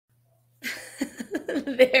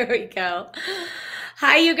There we go.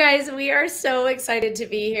 Hi, you guys. We are so excited to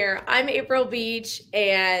be here. I'm April Beach,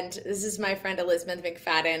 and this is my friend Elizabeth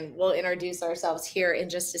McFadden. We'll introduce ourselves here in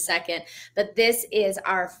just a second, but this is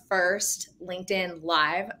our first LinkedIn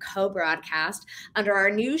Live co-broadcast under our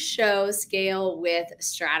new show, Scale with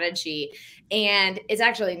Strategy. And it's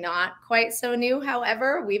actually not quite so new.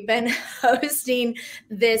 However, we've been hosting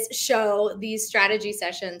this show, these strategy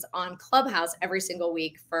sessions on Clubhouse every single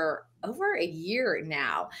week for over a year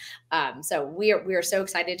now. So we are so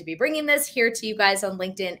excited to be bringing this here to you guys on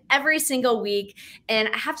LinkedIn every single week. And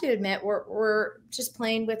I have to admit, we're just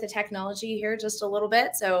playing with the technology here just a little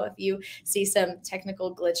bit. So if you see some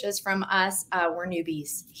technical glitches from us, we're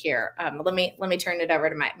newbies here. Let me turn it over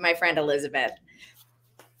to my friend Elizabeth.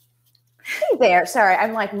 Hey there. Sorry,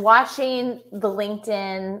 I'm like watching the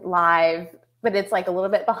LinkedIn live, but it's like a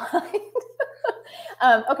little bit behind.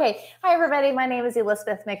 Okay. Hi, everybody. My name is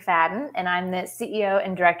Elizabeth McFadden, and I'm the CEO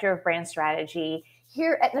and Director of Brand Strategy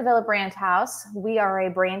here at Novella Brand House. We are a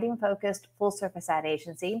branding-focused full-service ad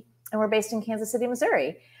agency, and we're based in Kansas City,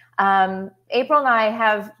 Missouri. April and I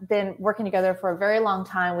have been working together for a very long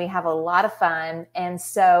time. We have a lot of fun. And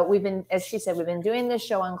so we've been, as she said, we've been doing this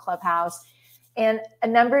show on Clubhouse. And a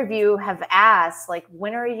number of you have asked, like,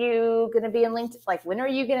 when are you going to be in LinkedIn? Like, when are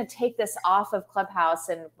you going to take this off of Clubhouse?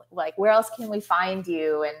 And like, where else can we find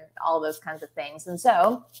you? And all those kinds of things. And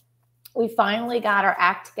so we finally got our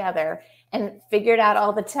act together and figured out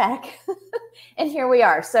all the tech. And here we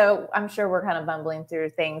are. So I'm sure we're kind of bumbling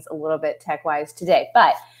through things a little bit tech-wise today.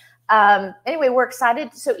 But anyway, we're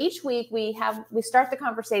excited. So each week we start the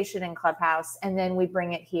conversation in Clubhouse, and then we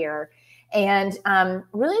bring it here. And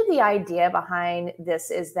really the idea behind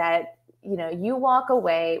this is that, you know, you walk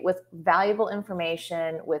away with valuable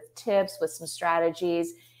information, with tips, with some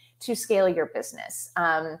strategies to scale your business.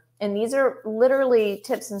 And these are literally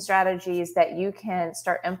tips and strategies that you can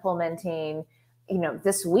start implementing, you know,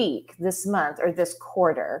 this week, this month, or this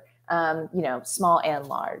quarter, you know, small and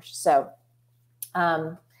large. So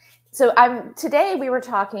today we were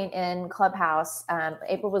talking in Clubhouse.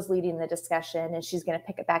 April was leading the discussion, and she's going to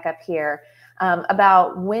pick it back up here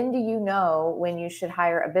about when do you know when you should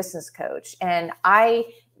hire a business coach. And I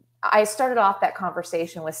started off that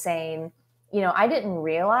conversation with saying, you know, I didn't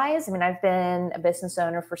realize. I mean, I've been a business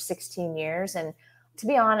owner for 16 years, and to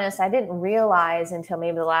be honest, I didn't realize until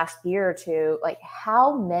maybe the last year or two, like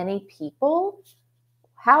how many people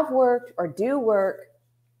have worked or do work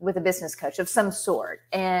with a business coach of some sort.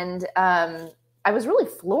 And I was really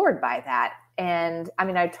floored by that. And I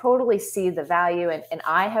mean, I totally see the value. And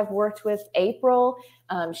I have worked with April.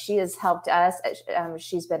 She has helped us.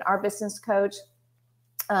 She's been our business coach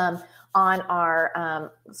on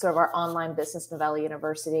our sort of our online business, Novella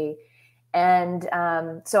University. And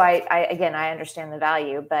so I again, I understand the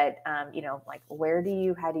value, but you know, like,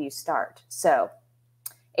 how do you start? So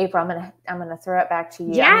April, I'm gonna throw it back to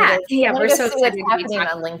you. Yeah, we're so excited to be happening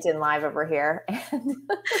on LinkedIn Live over here.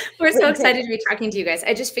 We're so excited to be talking to you guys.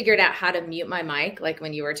 I just figured out how to mute my mic, like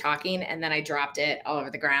when you were talking, and then I dropped it all over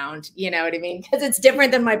the ground. You know what I mean? Because it's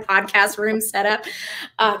different than my podcast room setup.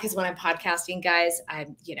 Because when I'm podcasting, guys,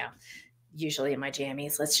 I'm, you know, usually in my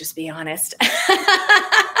jammies. Let's just be honest.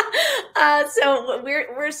 So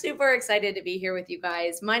we're super excited to be here with you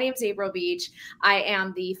guys. My name's April Beach. I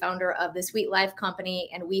am the founder of the Sweet Life Company,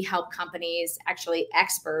 and we help companies, actually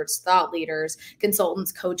experts, thought leaders,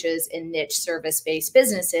 consultants, coaches in niche service-based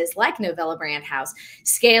businesses like Novella Brand House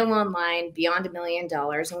scale online beyond $1 million.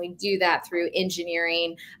 And we do that through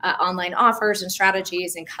engineering, online offers and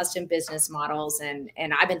strategies, and custom business models. And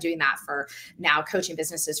I've been doing that for now, coaching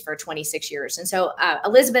businesses for 26 years. And so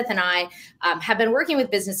Elizabeth and I have been working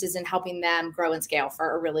with businesses and helping them grow and scale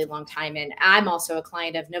for a really long time. And I'm also a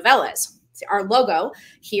client of Novella's. Our logo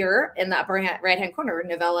here in the upper right-hand corner,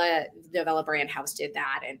 Novella Brand House did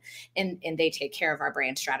that, and they take care of our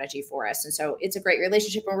brand strategy for us. And so it's a great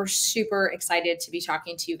relationship, and we're super excited to be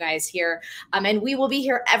talking to you guys here. And we will be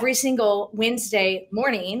here every single Wednesday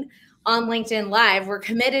morning on LinkedIn Live. We're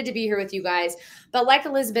committed to be here with you guys. But like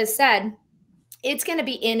Elizabeth said, it's going to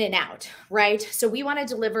be in and out, right? So we want to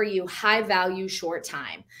deliver you high value, short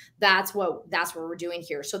time. That's what we're doing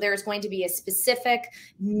here. So there's going to be a specific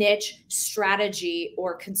niche strategy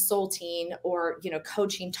or consulting or, you know,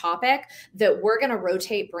 coaching topic that we're going to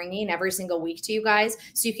rotate bringing every single week to you guys.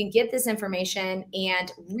 So you can get this information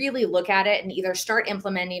and really look at it and either start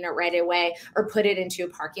implementing it right away or put it into a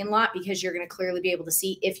parking lot, because you're going to clearly be able to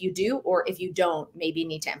see if you do, or if you don't, maybe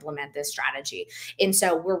need to implement this strategy. And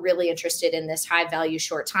so we're really interested in this high value,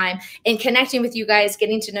 short time and connecting with you guys,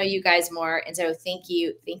 getting to know you guys more. And so thank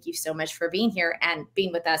you you so much for being here and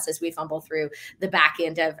being with us as we fumble through the back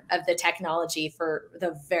end of the technology for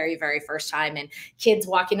the very, very first time, and kids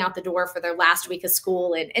walking out the door for their last week of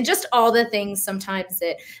school, and just all the things sometimes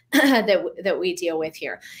that that we deal with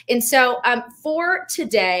here. And so for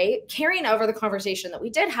today, carrying over the conversation that we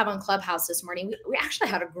did have on Clubhouse this morning, we actually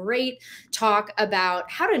had a great talk about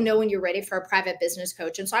how to know when you're ready for a private business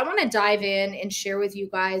coach. And so I want to dive in and share with you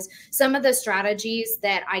guys some of the strategies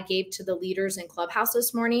that I gave to the leaders in Clubhouse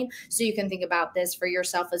this morning, so you can think about this for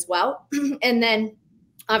yourself as well. And then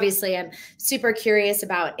obviously, I'm super curious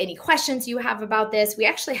about any questions you have about this. We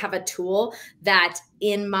actually have a tool that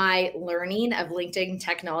in my learning of LinkedIn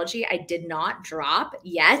technology, I did not drop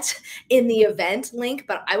yet in the event link,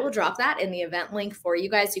 but I will drop that in the event link for you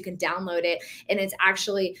guys. You can download it, and it's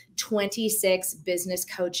actually 26 business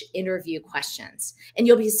coach interview questions. And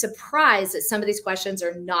you'll be surprised that some of these questions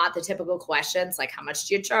are not the typical questions, like how much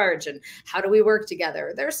do you charge and how do we work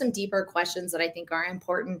together? There are some deeper questions that I think are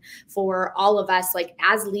important for all of us. Like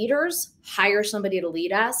as leaders, hire somebody to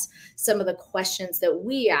lead us. Some of the questions that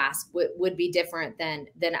we ask would be different than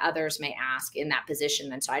others may ask in that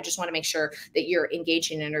position. And so I just want to make sure that you're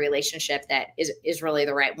engaging in a relationship that is really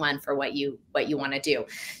the right one for what you want to do.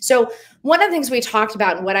 So one of the things we talked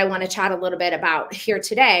about and what I want to chat a little bit about here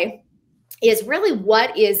today is really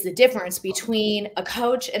what is the difference between a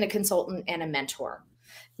coach and a consultant and a mentor.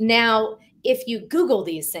 Now, if you Google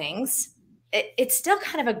these things, it's still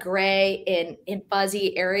kind of a gray and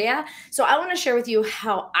fuzzy area. So I want to share with you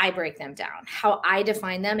how I break them down, how I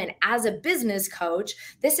define them. And as a business coach,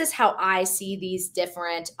 this is how I see these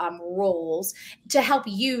different roles to help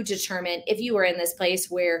you determine if you are in this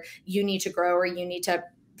place where you need to grow or you need to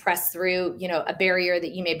press through, a barrier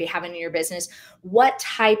that you may be having in your business. What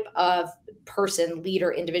type of person,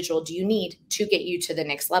 leader, individual do you need to get you to the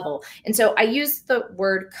next level? And so I use the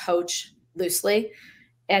word coach loosely,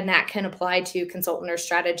 and that can apply to consultant or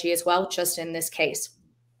strategy as well, just in this case.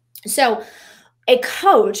 So a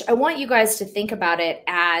coach, I want you guys to think about it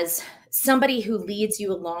as somebody who leads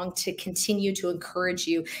you along to continue to encourage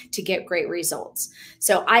you to get great results.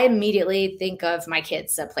 So I immediately think of my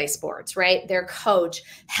kids that play sports, right? Their coach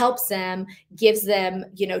helps them, gives them,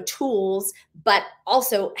 tools, but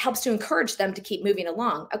also helps to encourage them to keep moving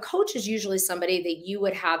along. A coach is usually somebody that you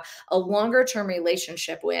would have a longer term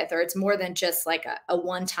relationship with, or it's more than just like a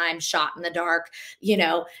one-time shot in the dark,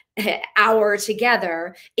 hour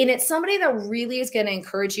together. And it's somebody that really is going to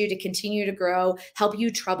encourage you to continue to grow, help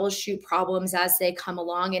you troubleshoot problems as they come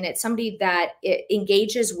along. And it's somebody that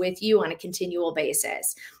engages with you on a continual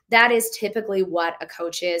basis. That is typically what a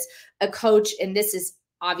coach is. A coach, and this is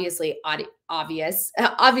obviously obvious.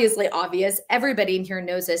 Everybody in here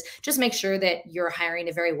knows this. Just make sure that you're hiring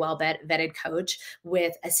a very well vetted coach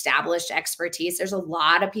with established expertise. There's a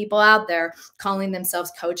lot of people out there calling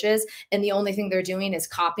themselves coaches, and the only thing they're doing is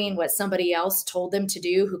copying what somebody else told them to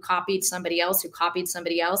do, who copied somebody else, who copied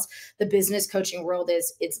somebody else. The business coaching world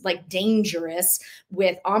it's like dangerous,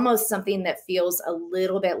 with almost something that feels a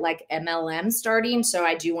little bit like MLM starting. So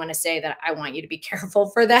I do want to say that I want you to be careful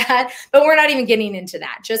for that, but we're not even getting into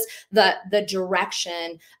that. Just the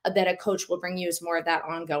direction that a coach will bring you is more of that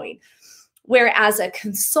ongoing. Whereas a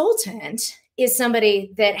consultant is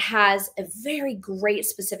somebody that has a very great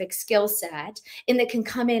specific skill set and that can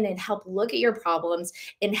come in and help look at your problems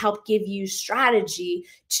and help give you strategy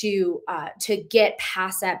to get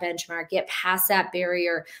past that benchmark, get past that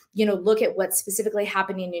barrier, look at what's specifically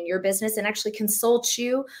happening in your business and actually consult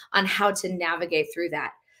you on how to navigate through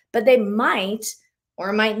that. But they might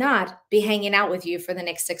or might not be hanging out with you for the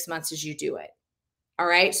next 6 months as you do it. All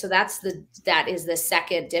right. So that is the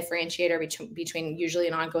second differentiator between usually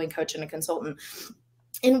an ongoing coach and a consultant.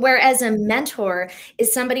 And whereas a mentor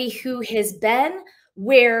is somebody who has been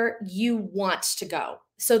where you want to go.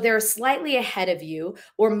 So they're slightly ahead of you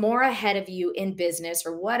or more ahead of you in business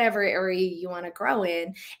or whatever area you want to grow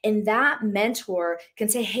in. And that mentor can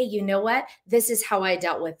say, hey, you know what? This is how I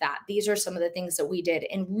dealt with that. These are some of the things that we did,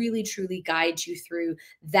 and really, truly guide you through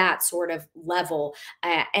that sort of level.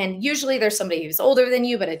 And usually there's somebody who's older than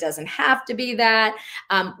you, but it doesn't have to be that.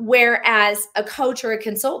 Whereas a coach or a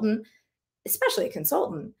consultant, especially a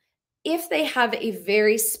consultant, if they have a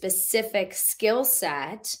very specific skill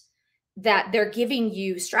set that they're giving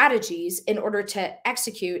you strategies in order to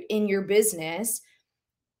execute in your business,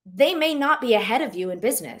 they may not be ahead of you in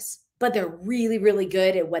business, but they're really, really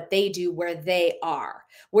good at what they do where they are.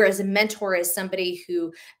 Whereas a mentor is somebody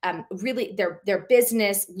who really their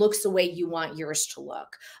business looks the way you want yours to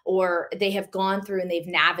look, or they have gone through and they've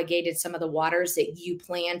navigated some of the waters that you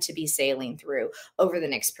plan to be sailing through over the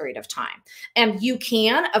next period of time. And you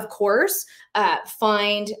can, of course,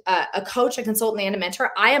 find a coach, a consultant, and a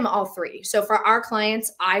mentor. I am all three. So for our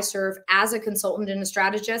clients, I serve as a consultant and a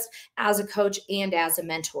strategist, as a coach, and as a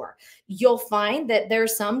mentor. You'll find that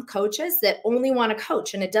there's some coaches that only want to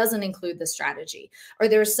coach, and it doesn't include the strategy. Or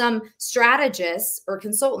there's some strategists or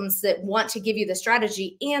consultants that want to give you the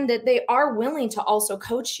strategy and that they are willing to also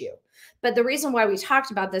coach you. But the reason why we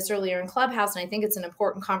talked about this earlier in Clubhouse, and I think it's an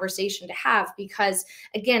important conversation to have, because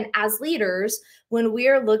again, as leaders, when we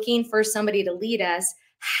are looking for somebody to lead us,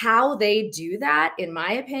 how they do that, in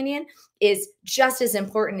my opinion, is just as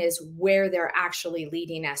important as where they're actually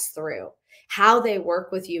leading us through. How they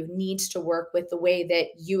work with you needs to work with the way that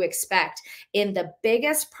you expect. And the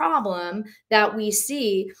biggest problem that we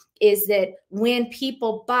see is that when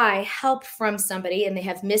people buy help from somebody and they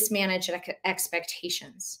have mismanaged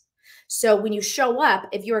expectations. So when you show up,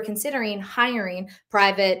 if you are considering hiring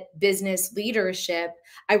private business leadership,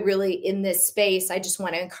 I really, in this space, I just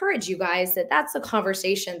want to encourage you guys that that's the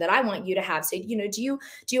conversation that I want you to have. So, do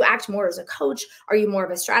you act more as a coach? Are you more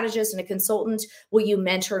of a strategist and a consultant? Will you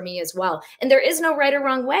mentor me as well? And there is no right or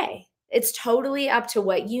wrong way. It's totally up to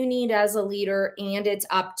what you need as a leader, and it's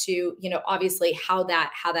up to, obviously how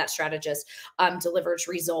that strategist delivers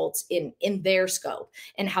results in their scope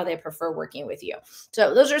and how they prefer working with you.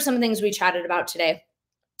 So those are some things we chatted about today.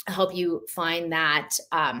 I hope you find that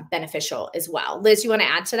beneficial as well. Liz, you want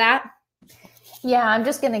to add to that? Yeah, I'm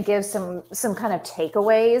just going to give some kind of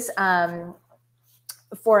takeaways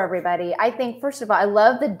for everybody. I think, first of all, I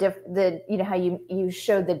love how you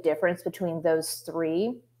showed the difference between those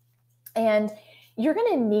three. And you're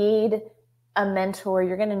going to need a mentor,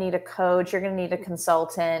 you're going to need a coach, you're going to need a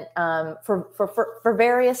consultant for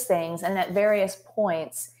various things and at various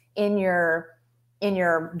points in your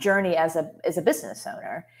journey as a business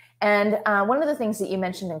owner. And one of the things that you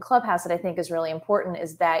mentioned in Clubhouse that I think is really important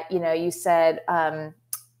is that, you said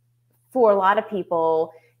for a lot of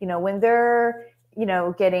people, when they're,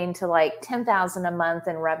 getting to like 10,000 a month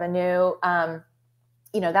in revenue,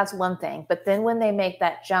 that's one thing. But then when they make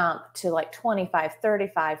that jump to like 25,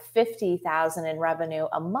 35, 50,000 in revenue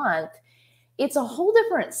a month, it's a whole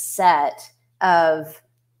different set of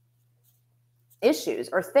issues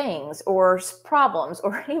or things or problems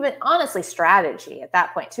or even honestly strategy at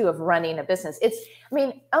that point too of running a business.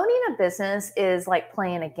 Owning a business is like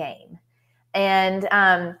playing a game. And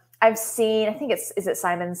I've seen, I think is it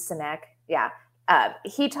Simon Sinek? Yeah.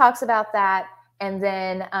 He talks about that. And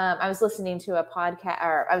then I was listening to a podcast,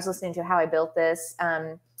 or I was listening to How I Built This,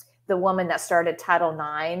 the woman that started Title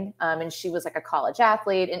IX, and she was like a college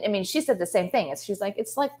athlete. And she said the same thing. She's like,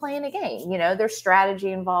 it's like playing a game, there's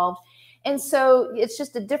strategy involved. And so it's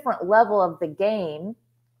just a different level of the game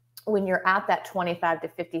when you're at that 25 to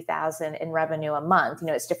 50,000 in revenue a month.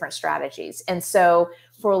 It's different strategies. And so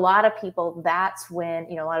for a lot of people, that's when,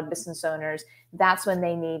 a lot of business owners, that's when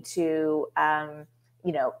they need to,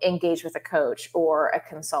 engage with a coach or a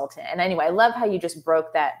consultant. And anyway, I love how you just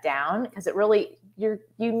broke that down, because it really, you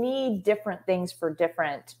need different things for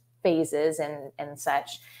different phases and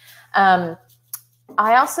such.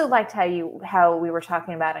 I also liked how we were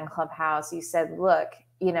talking about in Clubhouse. You said, look,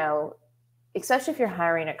 especially if you're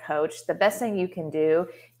hiring a coach, the best thing you can do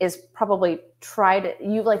is probably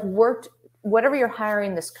worked whatever you're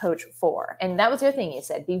hiring this coach for. And that was the other thing you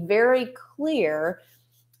said, be very clear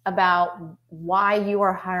about why you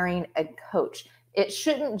are hiring a coach. It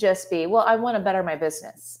shouldn't just be, well, I want to better my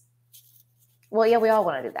business. Well, yeah, we all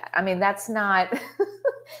want to do that. That's not,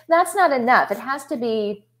 that's not enough. It has to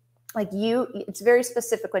be like it's very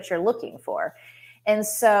specific what you're looking for. And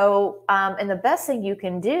so, and the best thing you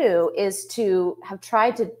can do is to have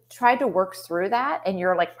tried to work through that. And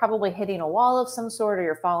you're like probably hitting a wall of some sort, or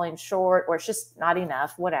you're falling short, or it's just not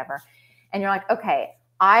enough, whatever. And you're like, okay,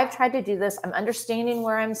 I've tried to do this. I'm understanding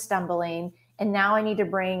where I'm stumbling. And now I need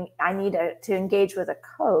to engage with a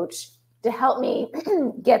coach to help me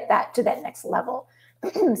get that to that next level.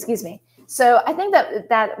 Excuse me. So I think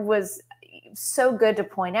that was so good to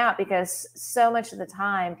point out, because so much of the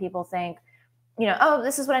time people think, oh,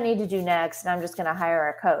 this is what I need to do next, and I'm just going to hire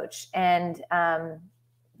a coach. And,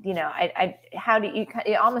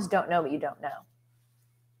 you almost don't know what you don't know.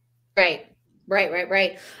 Right.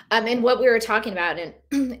 And what we were talking about, and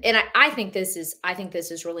I think this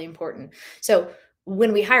is really important. So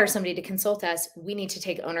when we hire somebody to consult us, we need to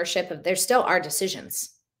take ownership of, they're still our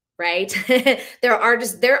decisions, right? there are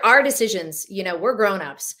decisions, we're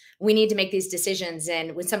grown-ups. We need to make these decisions.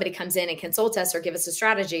 And when somebody comes in and consults us or give us a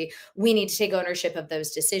strategy, we need to take ownership of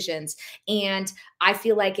those decisions. And I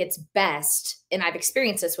feel like it's best, and I've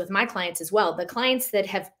experienced this with my clients as well, the clients that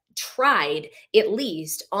have tried at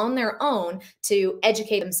least on their own to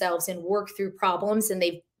educate themselves and work through problems, and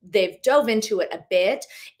they've dove into it a bit.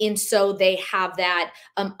 And so they have that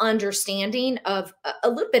understanding of a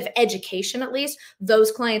little bit of education, at least.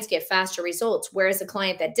 Those clients get faster results. Whereas a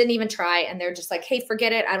client that didn't even try and they're just like, hey,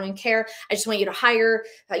 forget it. I don't even care. I just want you to hire,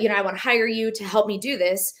 I want to hire you to help me do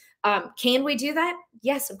this. Can we do that?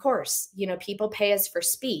 Yes, of course. People pay us for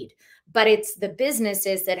speed. But it's the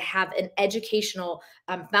businesses that have an educational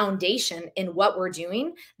foundation in what we're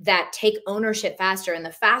doing that take ownership faster. And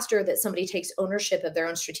the faster that somebody takes ownership of their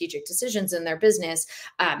own strategic decisions in their business,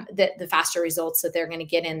 the faster results that they're going to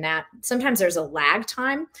get in that. Sometimes there's a lag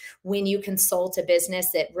time when you consult a business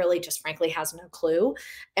that really just frankly has no clue,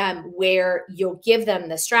 where you'll give them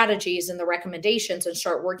the strategies and the recommendations and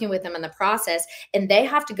start working with them in the process. And they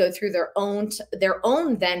have to go through their own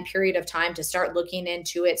then period of time to start looking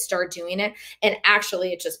into it, start doing it. And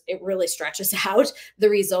actually it really stretches out the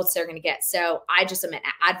results they're going to get. So I just am an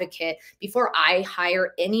advocate. Before I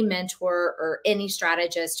hire any mentor or any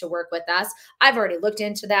strategist to work with us, I've already looked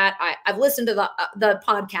into that. I've listened to the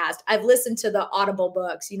podcast. I've listened to the Audible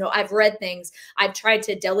books. I've read things. I've tried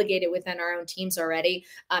to delegate it within our own teams already.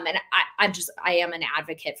 And I am an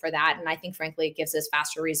advocate for that. And I think frankly, it gives us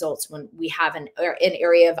faster results when we have an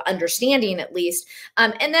area of understanding at least.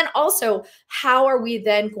 And then also, how are we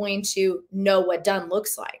then going to know what done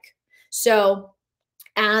looks like? So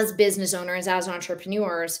as business owners, as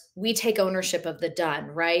entrepreneurs, we take ownership of the done,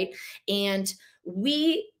 right? And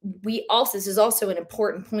we also, this is also an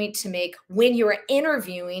important point to make when you're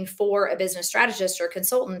interviewing for a business strategist or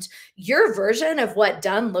consultant, your version of what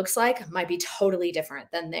done looks like might be totally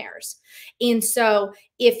different than theirs. And so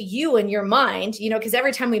if you in your mind, because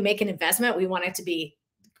every time we make an investment, we want it to be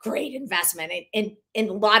great investment. And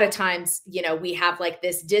a lot of times, we have like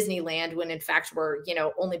this Disneyland when in fact we're,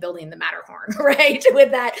 only building the Matterhorn, right? with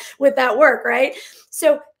that work, right?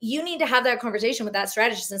 So you need to have that conversation with that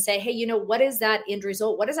strategist and say, hey, what is that end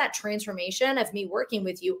result? What is that transformation of me working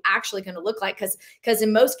with you actually going to look like? Because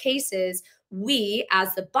in most cases, we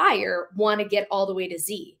as the buyer want to get all the way to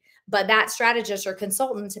Z. But that strategist or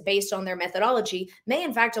consultant, based on their methodology, may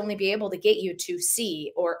in fact only be able to get you to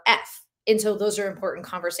C or F. And so those are important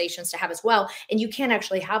conversations to have as well. And you can't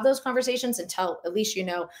actually have those conversations until at least you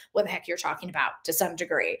know what the heck you're talking about to some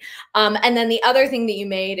degree. And then the other thing that you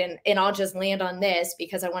made, and I'll just land on this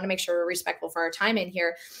because I want to make sure we're respectful for our time in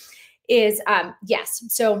here, is yes.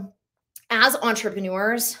 So as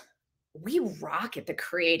entrepreneurs, we rock at the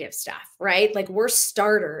creative stuff, right? Like we're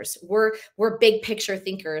starters, we're big picture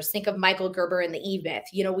thinkers. Think of Michael Gerber and the E-Myth.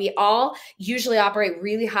 We all usually operate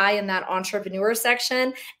really high in that entrepreneur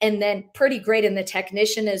section and then pretty great in the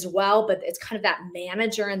technician as well. But it's kind of that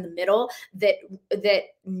manager in the middle that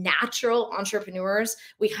natural entrepreneurs,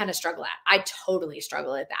 we kind of struggle at. I totally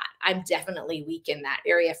struggle at that. I'm definitely weak in that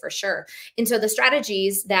area for sure. And so the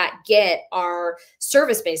strategies that get our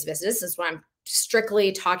service-based business is what I'm strictly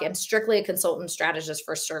a consultant strategist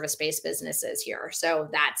for service-based businesses here. So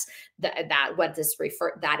that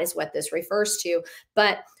is what this refers to.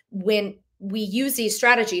 But when we use these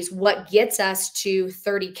strategies, what gets us to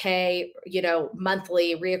 30K,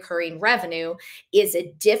 monthly reoccurring revenue is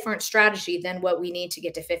a different strategy than what we need to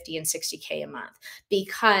get to 50 and 60K a month,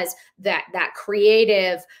 because that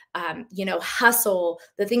creative, hustle,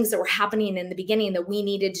 the things that were happening in the beginning that we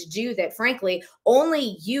needed to do that frankly,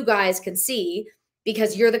 only you guys can see,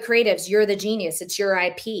 because you're the creatives, you're the genius, it's your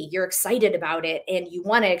IP, you're excited about it and you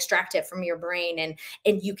want to extract it from your brain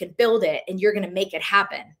and you can build it and you're going to make it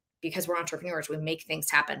happen. Because we're entrepreneurs, we make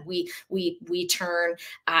things happen. We turn,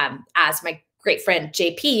 as my great friend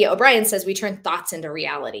JP O'Brien says, we turn thoughts into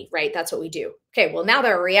reality, right? That's what we do. Okay, well now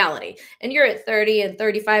they're a reality, and you're at 30 and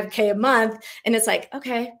 35K a month, and it's like,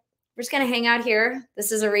 okay, we're just gonna hang out here.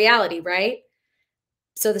 This is a reality, right?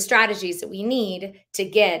 So the strategies that we need to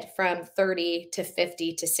get from 30 to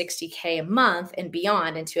 50 to 60K a month and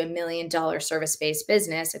beyond into $1 million service-based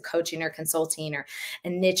business, a coaching or consulting or a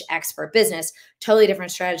niche expert business, totally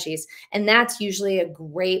different strategies. And that's usually a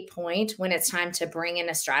great point when it's time to bring in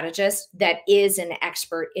a strategist that is an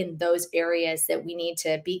expert in those areas that we need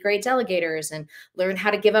to be great delegators and learn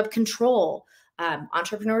how to give up control.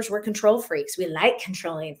 Entrepreneurs, we're control freaks. We like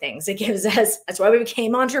controlling things. That's why we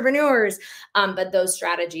became entrepreneurs. But those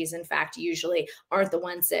strategies, in fact, usually aren't the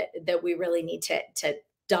ones that we really need to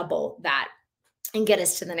double that and get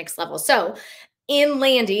us to the next level. So in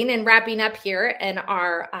landing and wrapping up here in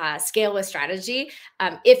our scale with strategy,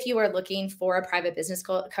 if you are looking for a private business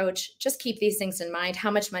coach, just keep these things in mind.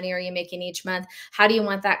 How much money are you making each month? How do you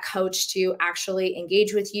want that coach to actually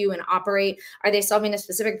engage with you and operate? Are they solving a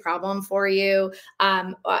specific problem for you?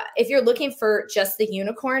 If you're looking for just the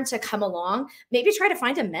unicorn to come along, maybe try to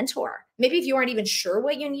find a mentor. Maybe if you aren't even sure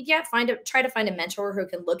what you need yet, try to find a mentor who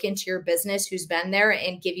can look into your business, who's been there,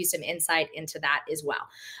 and give you some insight into that as well.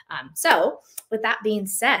 So with that being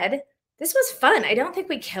said, this was fun. I don't think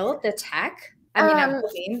we killed the tech. I mean, I'm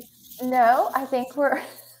hoping. No, I think we're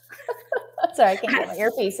sorry, I can't get my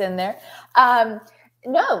earpiece in there.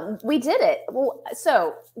 No, we did it. Well,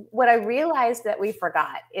 so what I realized that we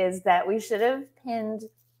forgot is that we should have pinned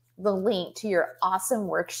the link to your awesome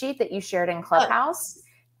worksheet that you shared in Clubhouse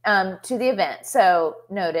to the event. So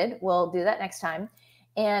noted, we'll do that next time.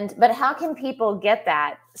 But how can people get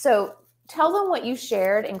that? So tell them what you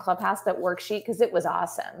shared in Clubhouse, that worksheet, because it was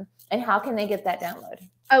awesome. And how can they get that download?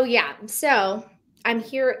 Oh, yeah. So I'm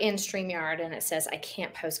here in StreamYard and it says I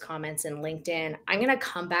can't post comments in LinkedIn. I'm going to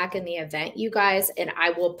come back in the event, you guys, and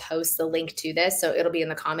I will post the link to this. So it'll be in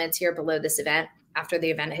the comments here below this event after the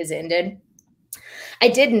event has ended. I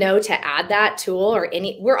did know to add that tool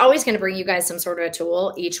we're always going to bring you guys some sort of a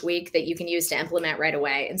tool each week that you can use to implement right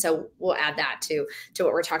away. And so we'll add that to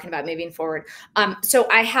what we're talking about moving forward. So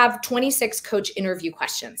I have 26 coach interview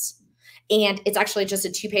questions. And it's actually just a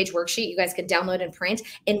 2-page worksheet you guys can download and print.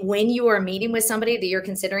 And when you are meeting with somebody that you're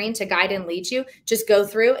considering to guide and lead you, just go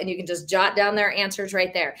through and you can just jot down their answers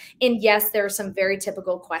right there. And yes, there are some very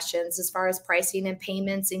typical questions as far as pricing and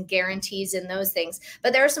payments and guarantees and those things.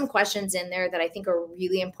 But there are some questions in there that I think are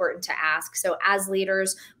really important to ask. So as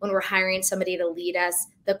leaders, when we're hiring somebody to lead us,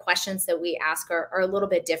 the questions that we ask are a little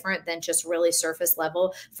bit different than just really surface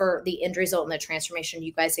level for the end result and the transformation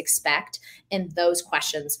you guys expect. And those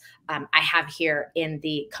questions I have here in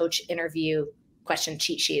the coach interview question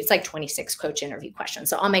cheat sheet. It's like 26 coach interview questions.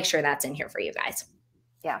 So I'll make sure that's in here for you guys.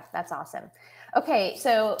 Yeah, that's awesome. Okay,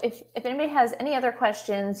 so if anybody has any other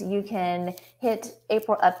questions, you can hit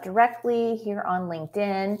April up directly here on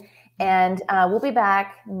LinkedIn. And we'll be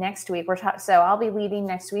back next week. So I'll be leading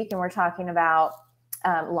next week, and we're talking about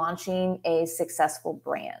launching a successful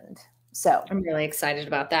brand. So I'm really excited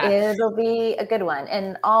about that. It'll be a good one,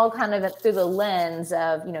 and all kind of through the lens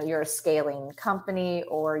of, you're a scaling company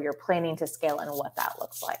or you're planning to scale and what that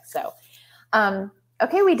looks like. So,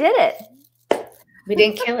 okay, we did it. We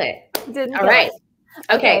didn't kill it. Didn't all right.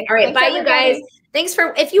 It. Okay. All right. Thanks, bye, everybody. you guys. Thanks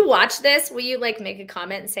if you watch this, will you make a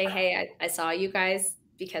comment and say, hey, I saw you guys,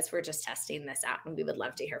 because we're just testing this out and we would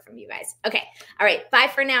love to hear from you guys. Okay. All right.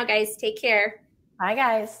 Bye for now, guys. Take care. Bye,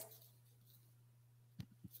 guys.